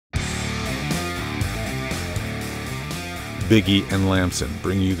Bigge and Lampson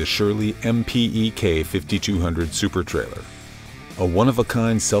bring you the Scheuerle MPEK-5200 Super trailer, a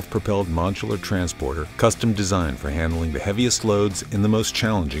one-of-a-kind self-propelled modular transporter custom designed for handling the heaviest loads in the most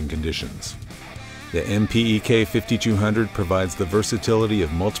challenging conditions. The MPEK-5200 provides the versatility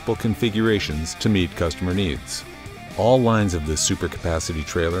of multiple configurations to meet customer needs. All lines of this super capacity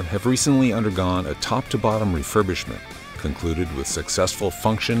trailer have recently undergone a top-to-bottom refurbishment, concluded with successful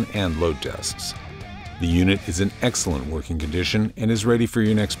function and load tests. The unit is in excellent working condition and is ready for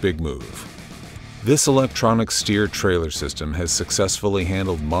your next big move. This electronic steer trailer system has successfully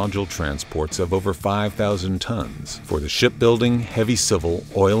handled module transports of over 5,000 tons for the shipbuilding, heavy civil,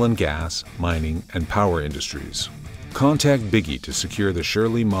 oil and gas, mining, and power industries. Contact Bigge to secure the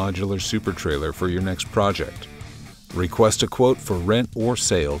Scheuerle Modular Super trailer for your next project. Request a quote for rent or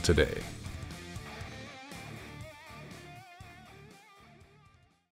sale today.